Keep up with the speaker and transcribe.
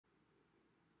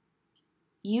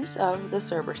Use of the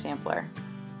Surber Sampler.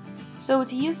 So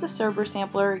to use the Surber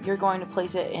Sampler, you're going to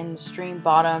place it in the stream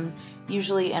bottom,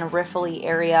 usually in a riffly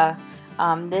area.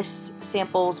 This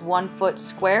sample's 1 foot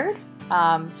squared.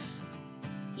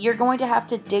 You're going to have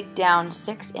to dig down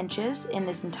 6 inches in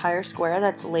this entire square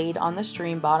that's laid on the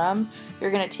stream bottom. You're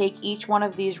going to take each one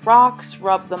of these rocks,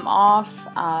 rub them off.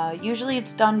 Usually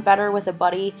it's done better with a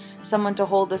buddy, someone to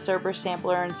hold the Surber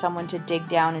Sampler and someone to dig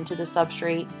down into the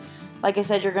substrate. Like I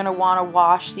said, you're going to want to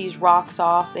wash these rocks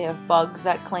off. They have bugs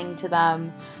that cling to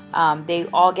them. They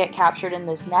all get captured in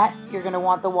this net. You're going to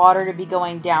want the water to be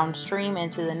going downstream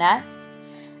into the net.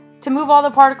 To move all the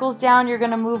particles down, you're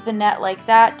going to move the net like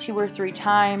that 2 or 3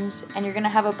 times, and you're going to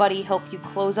have a buddy help you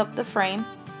close up the frame.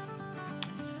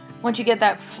 Once you get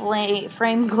that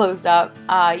frame closed up,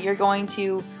 you're going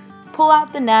to pull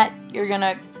out the net. You're going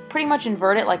to pretty much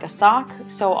invert it like a sock,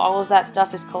 so all of that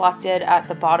stuff is collected at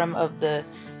the bottom of the,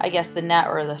 I guess, the net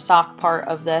or the sock part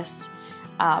of this.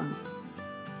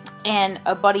 And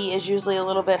a buddy is usually a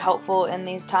little bit helpful in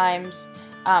these times.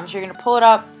 So you're going to pull it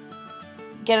up,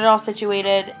 get it all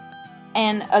situated,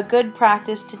 and a good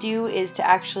practice to do is to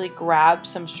actually grab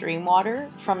some stream water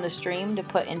from the stream to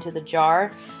put into the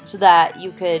jar so that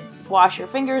you could wash your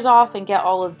fingers off and get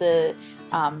all of the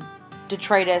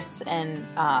detritus and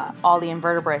all the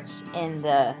invertebrates in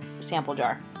the sample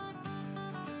jar.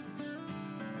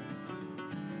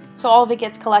 So all of it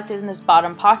gets collected in this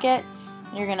bottom pocket.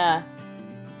 You're gonna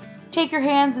take your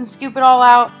hands and scoop it all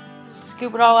out.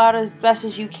 Scoop it all out as best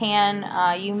as you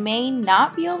can. You may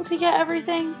not be able to get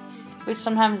everything, which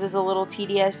sometimes is a little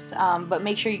tedious, but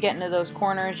make sure you get into those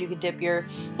corners. You could dip your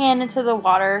hand into the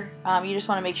water. You just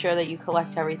want to make sure that you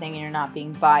collect everything and you're not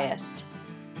being biased.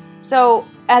 So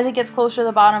as it gets closer to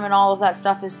the bottom and all of that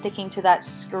stuff is sticking to that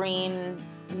screen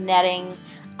netting,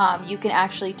 you can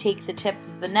actually take the tip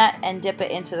of the net and dip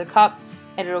it into the cup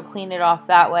and it'll clean it off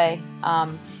that way.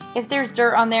 If there's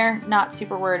dirt on there, not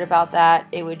super worried about that.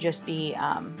 It would just be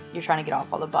you're trying to get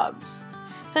off all the bugs.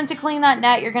 So to clean that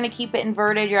net, you're going to keep it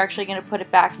inverted. You're actually going to put it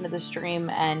back into the stream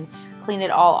and clean it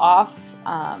all off.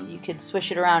 You could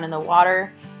swish it around in the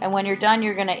water. And when you're done,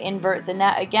 you're going to invert the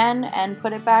net again and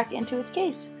put it back into its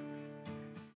case.